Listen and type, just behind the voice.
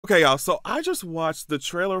Okay, y'all, so I just watched the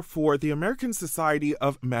trailer for the American Society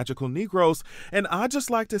of Magical Negroes, and I just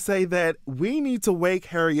like to say that we need to wake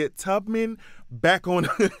Harriet Tubman back on.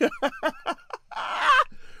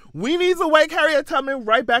 We need to wake Harriet Tubman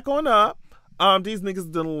right back on up. These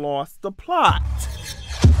niggas done lost the plot.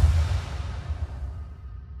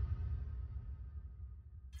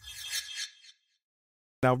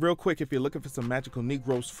 Now, real quick, if you're looking for some magical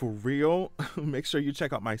Negroes for real, make sure you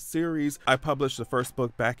check out my series. I published the first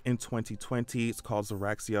book back in 2020. It's called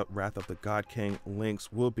Xeraxia, Wrath of the God King.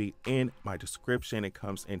 Links will be in my description. It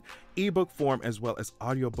comes in ebook form as well as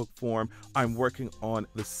audiobook form. I'm working on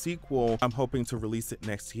the sequel. I'm hoping to release it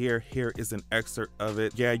next year. Here is an excerpt of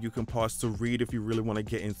it. Yeah, you can pause to read if you really want to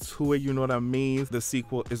get into it. You know what I mean? The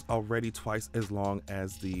sequel is already twice as long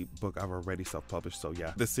as the book I've already self-published. So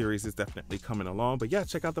yeah, the series is definitely coming along. But yeah,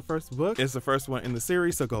 check out the first book. It's the first one in the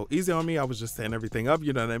series, so go easy on me. I was just setting everything up,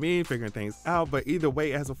 you know what I mean, figuring things out. But either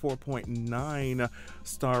way, it has a 4.9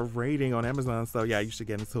 star rating on Amazon, so yeah, you should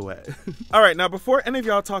get into it. All right, now before any of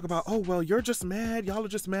y'all talk about, oh well, you're just mad, y'all are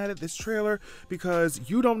just mad at this trailer because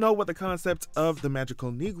you don't know what the concept of the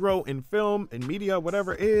magical Negro in film and media,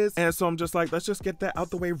 whatever is, and so I'm just like, let's just get that out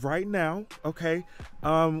the way right now. Okay,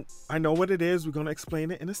 I know what it is. We're gonna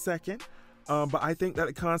explain it in a second. But I think that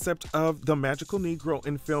the concept of the magical Negro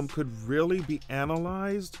in film could really be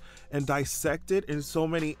analyzed and dissected in so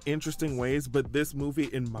many interesting ways, but this movie,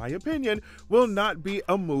 in my opinion, will not be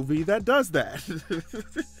a movie that does that.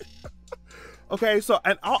 Okay, so,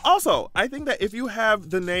 and also, I think that if you have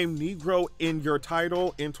the name Negro in your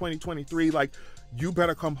title in 2023, like, you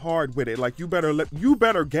better come hard with it. Like, you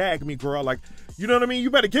better gag me, girl. Like, you know what I mean? You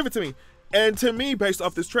better give it to me. And to me, based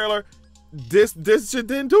off this trailer, this shit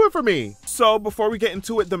didn't do it for me. So before we get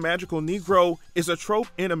into it, the magical Negro is a trope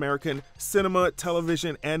in American cinema,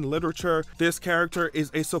 television, and literature. This character is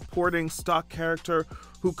a supporting stock character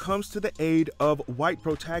who comes to the aid of white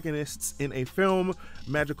protagonists in a film.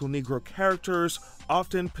 Magical Negro characters,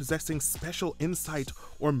 often possessing special insight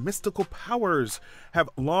or mystical powers, have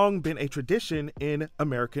long been a tradition in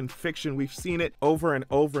American fiction. We've seen it over and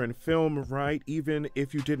over in film, right? Even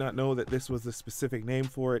if you did not know that this was a specific name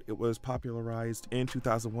for it, it was popularized in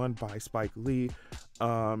 2001 by Spike Lee.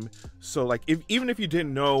 So like, even if you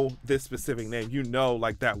didn't know this specific name, you know,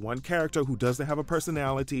 like that one character who doesn't have a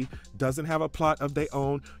personality, doesn't have a plot of their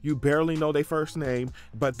own, you barely know their first name,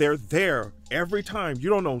 but they're there every time. You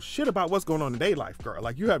don't know shit about what's going on in their life, girl.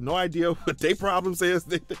 Like, you have no idea what their problems is.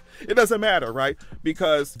 It doesn't matter, right?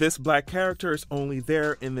 Because this black character is only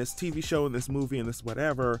there in this TV show, in this movie, in this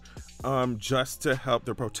whatever, just to help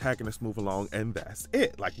the protagonist move along, and that's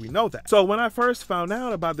it. Like, we know that. So when I first found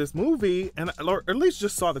out about this movie, or at least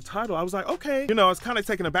just saw the title, I was like, okay, you know, I was kind of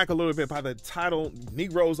taken aback a little bit by the title,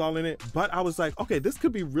 Negroes all in it, but I was like, okay, this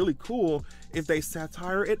could be really cool if they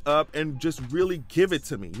satire it up and just really give it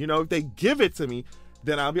to me. You know, if they give it to me,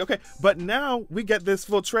 then I'll be okay. But now we get this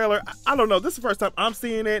full trailer. I don't know, this is the first time I'm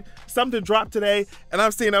seeing it. Something dropped today and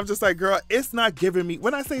I'm just like, girl, it's not giving me,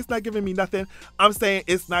 when I say it's not giving me nothing, I'm saying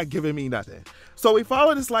it's not giving me nothing. So we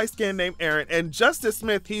follow this light-skinned named Aaron, and Justice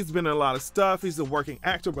Smith, he's been in a lot of stuff. He's a working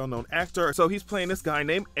actor, well-known actor. So he's playing this guy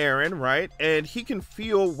named Aaron, right? And he can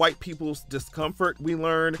feel white people's discomfort.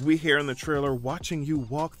 We hear in the trailer, watching you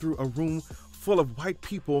walk through a room full of white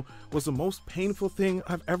people was the most painful thing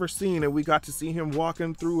I've ever seen. And we got to see him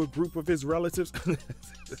walking through a group of his relatives.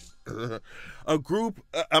 A group,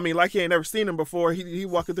 I mean, like he ain't never seen him before. He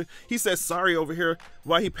walking through, he says sorry over here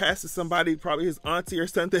while he passes somebody, probably his auntie or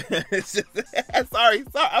something. It's just, sorry,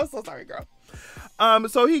 I'm so sorry, girl.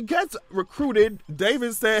 So he gets recruited.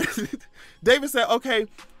 David said, okay,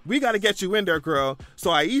 we got to get you in there, girl. So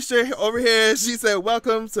Aisha over here, she said,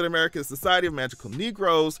 welcome to the American Society of Magical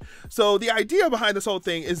Negroes. So the idea behind this whole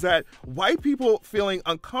thing is that white people feeling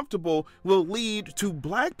uncomfortable will lead to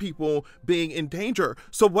black people being in danger.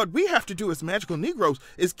 So what we have to do as magical Negroes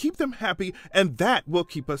is keep them happy, and that will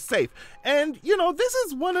keep us safe. And, you know, this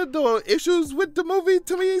is one of the issues with the movie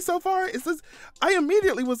to me so far. Is this, I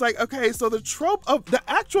immediately was like, okay, so the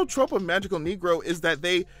actual trope of magical Negro is that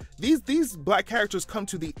these black characters come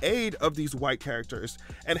to the aid of these white characters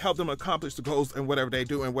and help them accomplish the goals and whatever they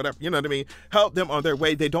do and whatever, you know what I mean? Help them on their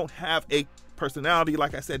way. They don't have a personality.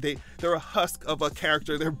 Like I said, they're a husk of a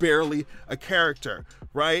character. They're barely a character,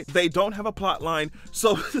 right? They don't have a plot line.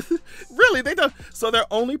 So really, they don't. So their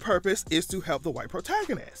only purpose is to help the white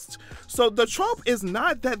protagonist. So the trope is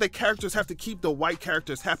not that the characters have to keep the white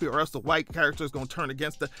characters happy or else the white character is going to turn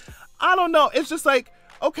against the, I don't know. It's just like,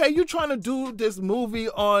 okay, you're trying to do this movie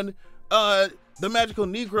on the magical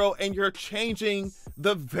Negro and you're changing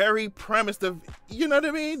the very premise of, you know what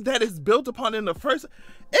I mean, that is built upon in the first.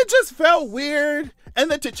 it just felt weird. And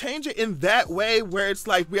then to change it in that way where it's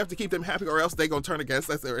like we have to keep them happy or else they gonna turn against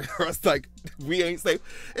us, or else like we ain't safe.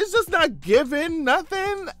 It's just not giving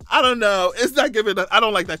nothing. I don't know. It's not giving. I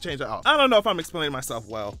don't like that change at all. I don't know if I'm explaining myself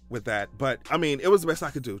well with that, but I mean, it was the best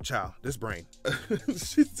I could do. Child, this brain.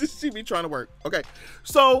 she be trying to work. Okay,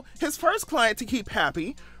 so his first client to keep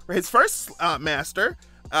happy, or his first master,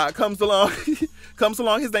 comes along.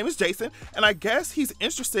 His name is Jason, and I guess he's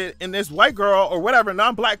interested in this white girl or whatever,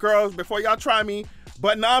 non-black girl. Before y'all try me,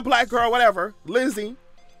 but non-black girl, whatever, Lizzie.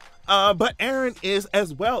 But Aaron is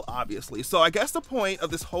as well, obviously. So I guess the point of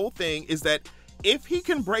this whole thing is that if he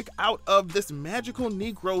can break out of this magical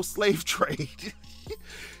Negro slave trade,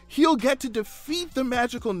 he'll get to defeat the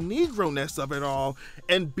magical Negro-ness of it all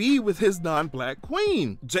and be with his non-black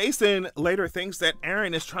queen. Jason later thinks that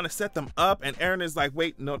Aaron is trying to set them up, and Aaron is like,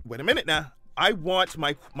 wait a minute now. I want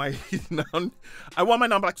my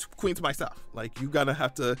non-black queen to myself. Like, you're gonna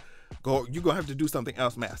have to do something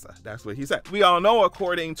else, master. That's what he said. We all know,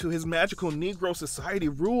 according to his magical Negro society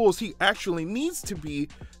rules, he actually needs to be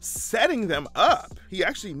setting them up. He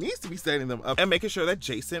actually needs to be setting them up and making sure that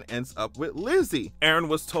Jason ends up with Lizzie. Aaron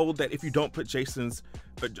was told that if you don't put Jason's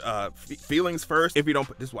feelings first, if you don't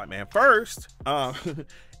put this white man first,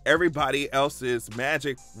 everybody else's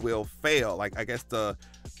magic will fail. Like, I guess the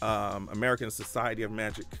American Society of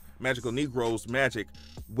Magical Negroes magic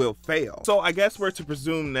will fail. So I guess we're to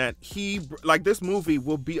presume that this movie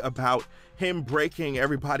will be about him breaking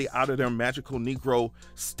everybody out of their magical Negro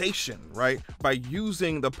station, right? By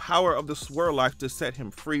using the power of the swirl life to set him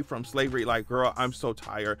free from slavery. Like, girl, I'm so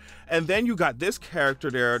tired. And then you got this character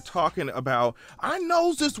there talking about, I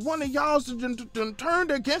knows this one of y'all's done turned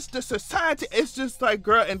against the society. It's just like,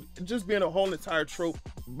 girl, and just being a whole entire trope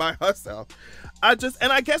by herself. I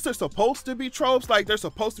guess they're supposed to be tropes, like they're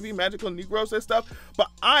supposed to be magical Negroes and stuff, but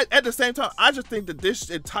at the same time, I just think that this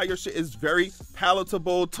entire shit is very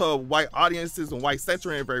palatable to white audiences and white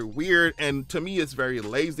censoring, and very weird, and to me it's very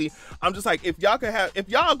lazy. I'm just like, if y'all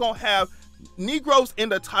gonna have Negroes in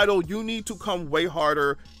the title, you need to come way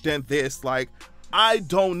harder than this. Like, I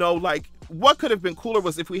don't know, like, what could have been cooler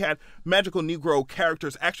was if we had magical Negro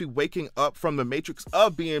characters actually waking up from the matrix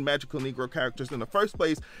of being magical Negro characters in the first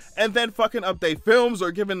place, and then fucking up their films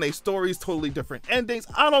or giving their stories totally different endings.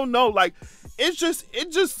 I don't know, like, it's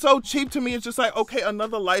just so cheap to me. It's just like, okay,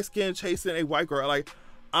 another light skin chasing a white girl. Like,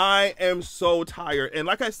 I am so tired. And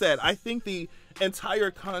like I said, I think the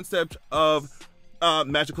entire concept of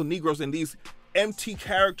magical Negroes and these empty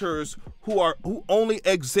characters who only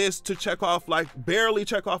exist to check off, like, barely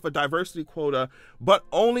check off a diversity quota, but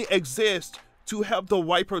only exist to help the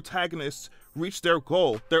white protagonists reach their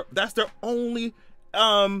goal. That's their only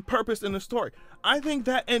purpose in the story. I think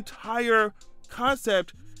that entire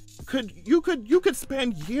concept you could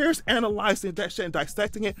spend years analyzing that shit and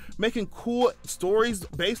dissecting it, making cool stories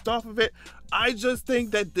based off of it. I just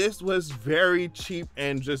think that this was very cheap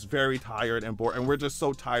and just very tired and bored, and we're just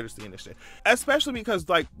so tired of seeing this shit. Especially because,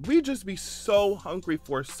 like, we just be so hungry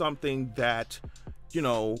for something that, you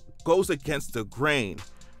know, goes against the grain,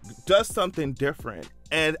 does something different.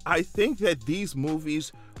 And I think that these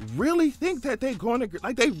movies really think that they're going to,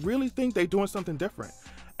 like, they really think they're doing something different.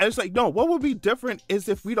 And it's like, no, what would be different is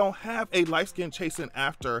if we don't have a light skin chasing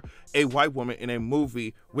after a white woman in a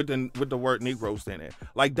movie with the word Negroes in it.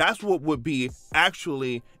 Like, that's what would be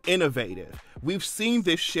actually innovative. We've seen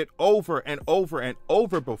this shit over and over and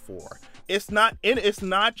over before. It's not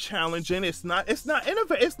challenging. It's not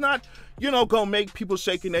innovative. It's not, you know, gonna make people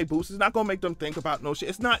shaking their boots. It's not gonna make them think about no shit.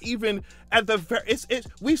 It's not even at the very,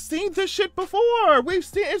 we've seen this shit before.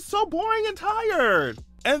 It's so boring and tired.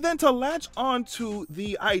 And then to latch on to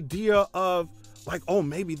the idea of, like, oh,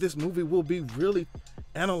 maybe this movie will be really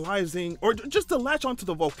analyzing, or just to latch on to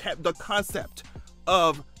the concept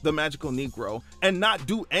of the magical Negro and not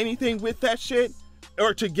do anything with that shit,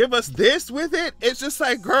 or to give us this with it. It's just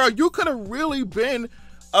like, girl, you could have really been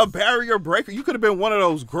a barrier breaker. You could have been one of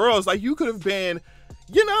those girls. Like, you could have been,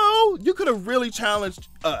 you know, you could have really challenged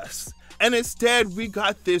us. And instead, we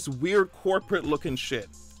got this weird corporate looking shit.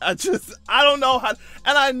 I don't know how,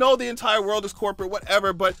 and I know the entire world is corporate,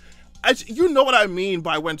 whatever, but you know what I mean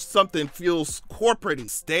by when something feels corporate-y,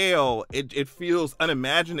 stale, it feels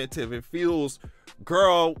unimaginative, it feels,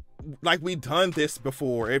 girl, like we done this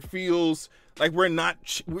before, it feels like we're not,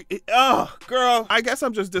 girl. I guess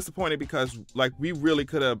I'm just disappointed because, like, we really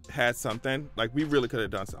could have had something, like, we really could have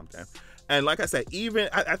done something. And like I said, even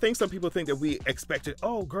I think some people think that we expected,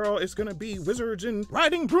 oh, girl, it's gonna be wizards and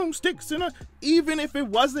riding broomsticks, and even if it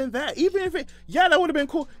wasn't that, yeah, that would have been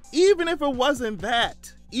cool. Even if it wasn't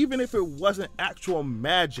that, even if it wasn't actual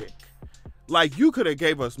magic, like, you could have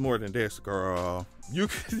gave us more than this, girl. You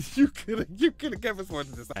could have given us more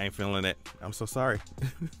than this. I ain't feeling it. I'm so sorry.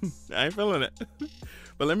 I ain't feeling it.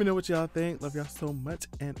 But let me know what y'all think. Love y'all so much,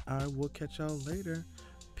 and I will catch y'all later.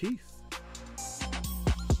 Peace.